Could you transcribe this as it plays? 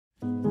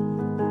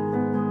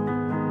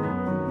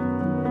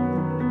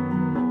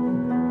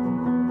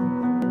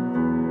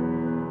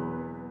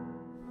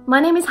My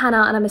name is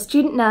Hannah and I'm a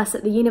student nurse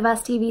at the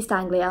University of East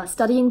Anglia,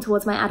 studying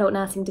towards my adult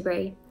nursing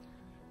degree.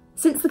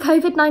 Since the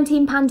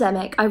COVID-19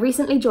 pandemic, I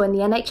recently joined the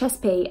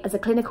NHSP as a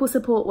clinical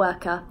support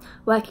worker,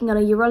 working on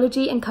a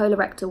urology and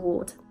colorectal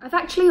ward. I've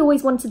actually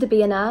always wanted to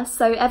be a nurse,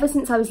 so ever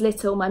since I was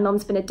little, my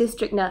mum's been a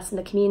district nurse in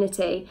the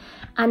community,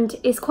 and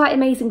it's quite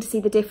amazing to see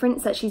the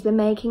difference that she's been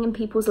making in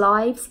people's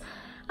lives.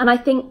 And I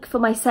think for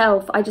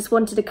myself, I just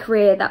wanted a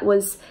career that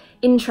was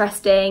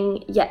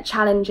interesting yet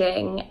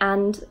challenging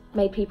and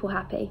made people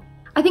happy.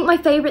 I think my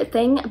favourite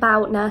thing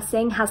about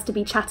nursing has to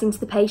be chatting to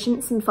the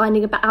patients and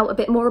finding out a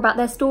bit more about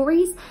their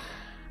stories.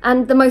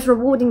 And the most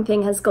rewarding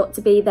thing has got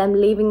to be them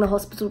leaving the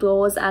hospital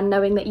doors and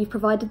knowing that you've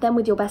provided them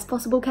with your best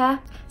possible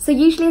care. So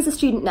usually as a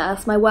student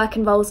nurse, my work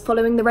involves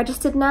following the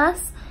registered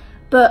nurse,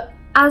 but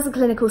as a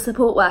clinical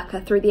support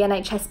worker through the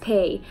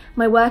NHSP,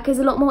 my work is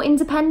a lot more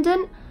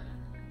independent.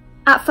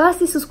 At first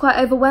this was quite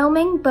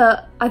overwhelming,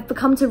 but I've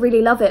become to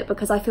really love it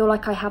because I feel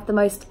like I have the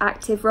most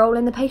active role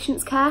in the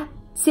patient's care.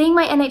 Seeing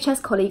my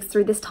NHS colleagues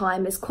through this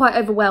time is quite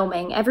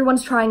overwhelming.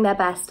 Everyone's trying their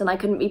best and I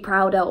couldn't be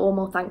prouder or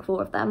more thankful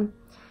of them.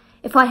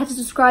 If I had to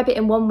describe it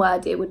in one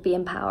word, it would be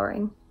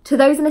empowering. To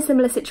those in a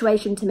similar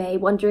situation to me,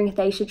 wondering if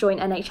they should join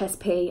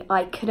NHSP,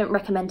 I couldn't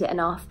recommend it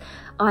enough.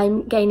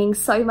 I'm gaining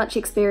so much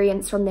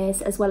experience from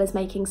this as well as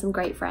making some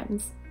great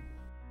friends.